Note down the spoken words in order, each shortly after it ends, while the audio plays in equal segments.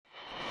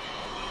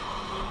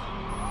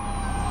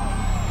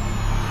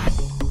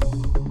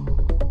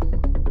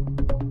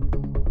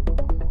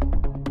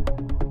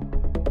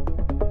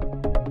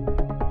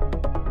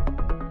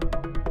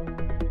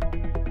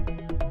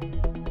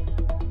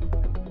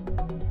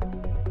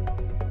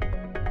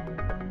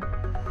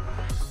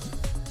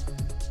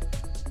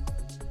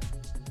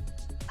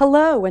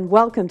Hello and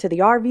welcome to the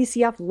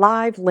RVCF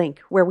Live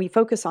Link, where we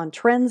focus on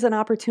trends and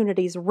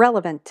opportunities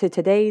relevant to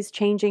today's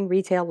changing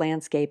retail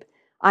landscape.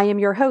 I am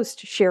your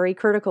host, Sherry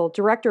Curtical,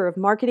 Director of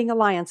Marketing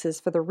Alliances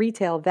for the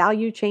Retail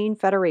Value Chain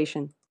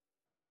Federation.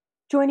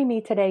 Joining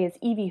me today is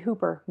Evie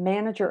Hooper,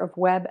 Manager of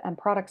Web and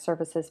Product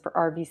Services for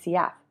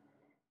RVCF.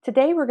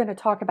 Today we're going to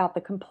talk about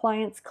the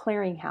Compliance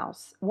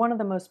Clearinghouse, one of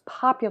the most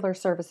popular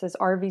services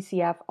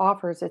RVCF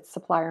offers its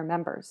supplier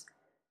members.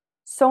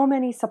 So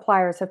many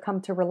suppliers have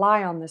come to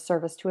rely on this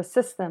service to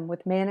assist them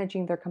with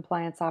managing their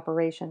compliance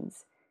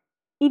operations.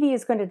 Evie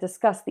is going to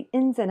discuss the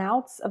ins and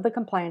outs of the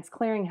Compliance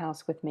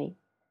Clearinghouse with me.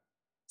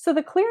 So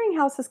the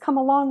Clearinghouse has come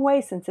a long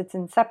way since its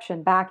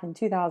inception back in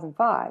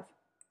 2005.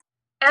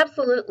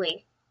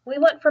 Absolutely. We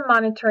went from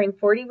monitoring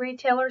 40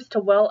 retailers to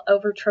well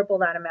over triple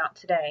that amount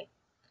today.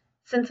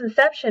 Since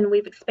inception,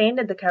 we've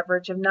expanded the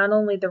coverage of not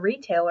only the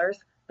retailers,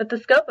 but the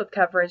scope of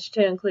coverage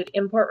to include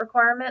import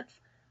requirements,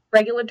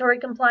 regulatory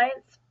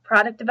compliance,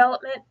 product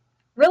development,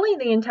 really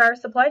the entire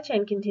supply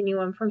chain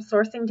continuum from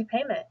sourcing to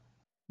payment.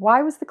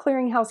 Why was the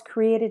Clearinghouse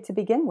created to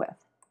begin with?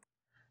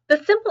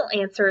 The simple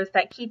answer is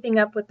that keeping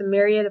up with the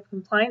myriad of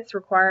compliance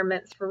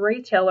requirements for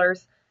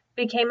retailers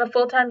became a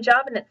full-time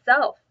job in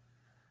itself.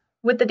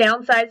 With the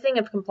downsizing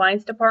of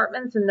compliance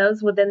departments and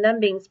those within them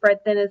being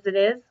spread thin as it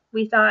is,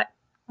 we thought,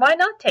 why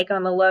not take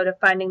on the load of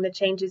finding the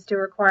changes to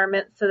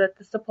requirements so that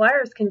the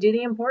suppliers can do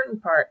the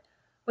important part,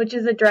 which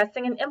is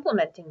addressing and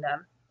implementing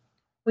them.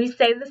 We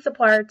save the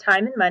supplier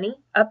time and money,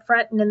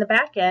 upfront and in the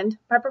back end,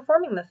 by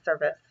performing this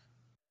service.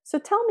 So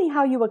tell me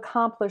how you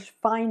accomplish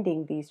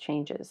finding these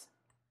changes.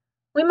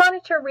 We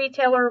monitor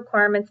retailer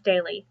requirements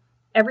daily,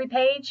 every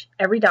page,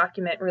 every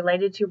document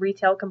related to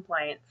retail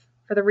compliance,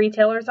 for the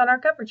retailers on our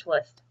coverage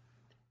list.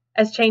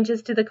 As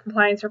changes to the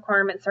compliance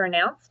requirements are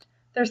announced,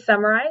 they're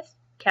summarized,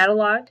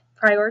 cataloged,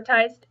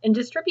 prioritized, and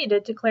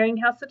distributed to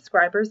Clearinghouse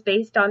subscribers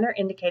based on their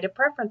indicated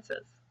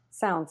preferences.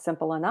 Sounds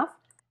simple enough.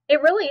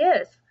 It really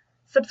is.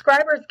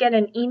 Subscribers get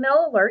an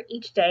email alert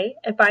each day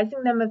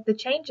advising them of the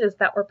changes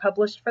that were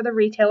published for the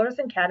retailers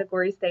and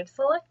categories they've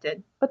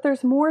selected. But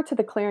there's more to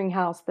the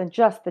Clearinghouse than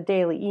just the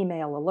daily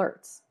email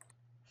alerts.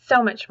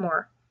 So much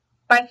more.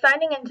 By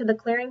signing into the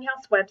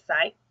Clearinghouse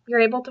website, you're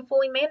able to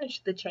fully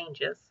manage the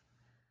changes.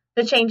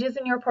 The changes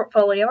in your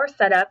portfolio are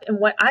set up in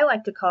what I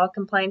like to call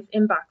compliance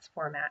inbox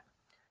format.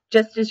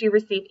 Just as you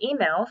receive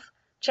emails,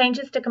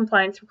 changes to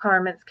compliance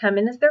requirements come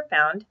in as they're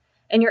found,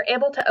 and you're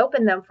able to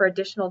open them for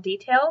additional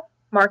detail,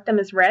 mark them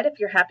as read if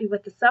you're happy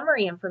with the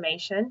summary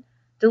information,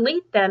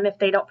 delete them if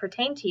they don't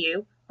pertain to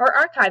you, or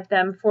archive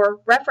them for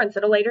reference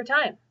at a later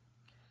time.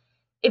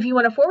 If you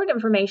want to forward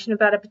information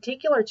about a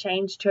particular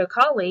change to a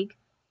colleague,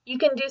 you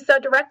can do so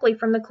directly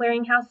from the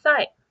Clearinghouse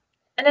site.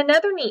 And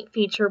another neat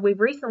feature we've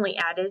recently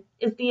added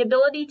is the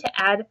ability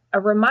to add a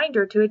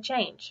reminder to a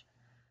change.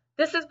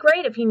 This is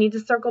great if you need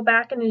to circle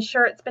back and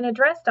ensure it's been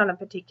addressed on a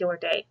particular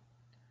date.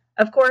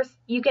 Of course,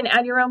 you can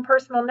add your own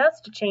personal notes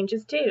to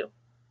changes too.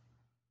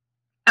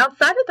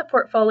 Outside of the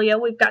portfolio,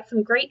 we've got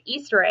some great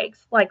Easter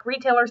eggs like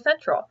Retailer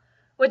Central,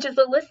 which is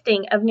a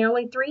listing of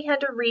nearly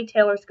 300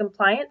 retailers'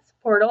 compliance,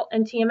 portal,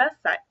 and TMS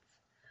sites.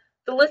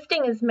 The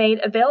listing is made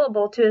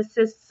available to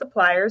assist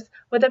suppliers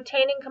with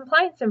obtaining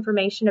compliance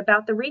information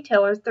about the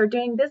retailers they're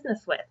doing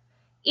business with,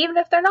 even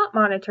if they're not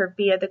monitored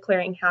via the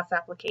Clearinghouse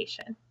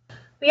application.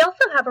 We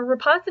also have a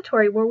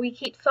repository where we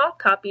keep soft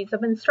copies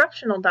of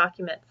instructional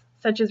documents,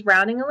 such as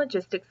routing and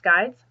logistics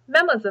guides,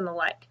 memos, and the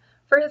like,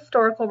 for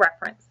historical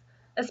reference.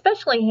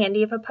 Especially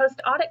handy if a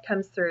post-audit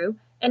comes through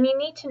and you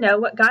need to know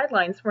what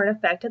guidelines were in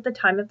effect at the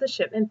time of the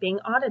shipment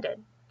being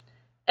audited.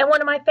 And one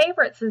of my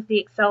favorites is the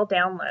Excel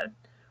download,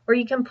 where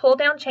you can pull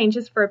down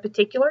changes for a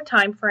particular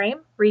time frame,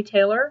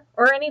 retailer,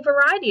 or any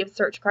variety of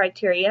search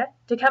criteria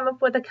to come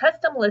up with a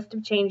custom list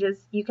of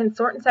changes you can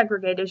sort and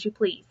segregate as you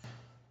please.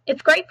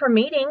 It's great for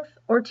meetings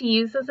or to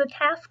use as a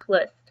task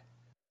list.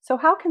 So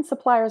how can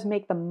suppliers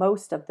make the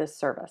most of this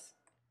service?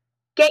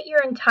 Get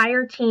your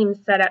entire team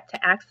set up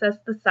to access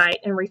the site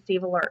and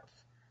receive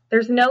alerts.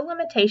 There's no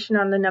limitation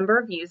on the number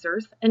of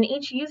users, and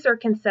each user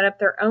can set up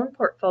their own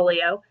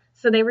portfolio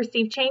so they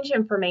receive change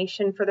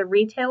information for the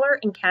retailer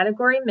and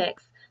category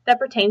mix that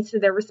pertains to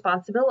their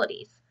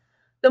responsibilities.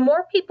 The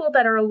more people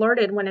that are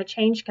alerted when a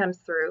change comes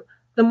through,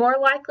 the more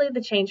likely the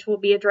change will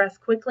be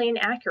addressed quickly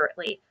and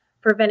accurately,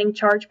 preventing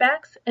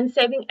chargebacks and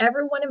saving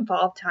everyone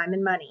involved time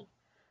and money.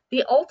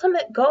 The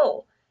ultimate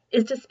goal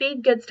is to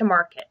speed goods to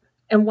market,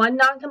 and one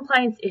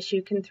non-compliance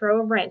issue can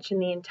throw a wrench in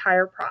the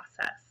entire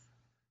process.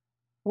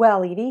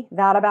 Well, Evie,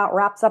 that about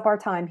wraps up our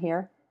time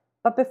here.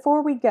 But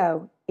before we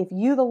go, if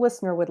you, the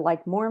listener, would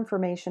like more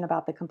information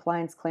about the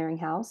Compliance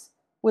Clearinghouse,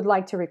 would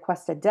like to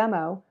request a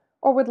demo,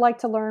 or would like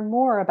to learn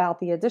more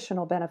about the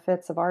additional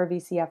benefits of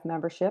RVCF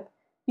membership,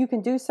 you can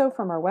do so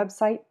from our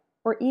website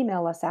or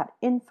email us at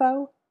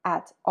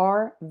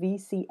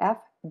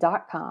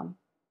info@rvcf.com.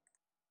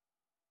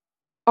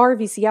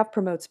 RVCF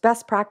promotes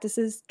best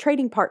practices,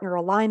 trading partner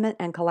alignment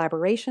and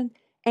collaboration,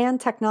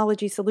 and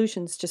technology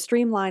solutions to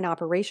streamline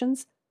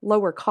operations,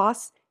 lower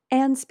costs,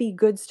 and speed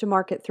goods to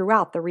market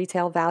throughout the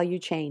retail value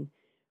chain.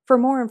 For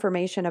more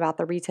information about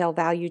the Retail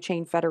Value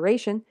Chain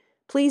Federation,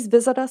 please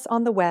visit us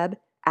on the web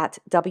at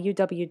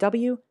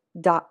www.rvcf.com.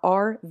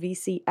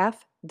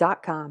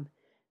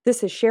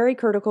 This is Sherry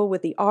Curtical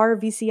with the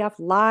RVCF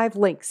Live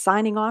Link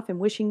signing off and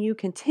wishing you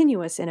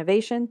continuous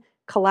innovation,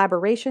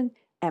 collaboration,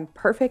 and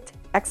perfect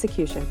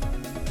execution.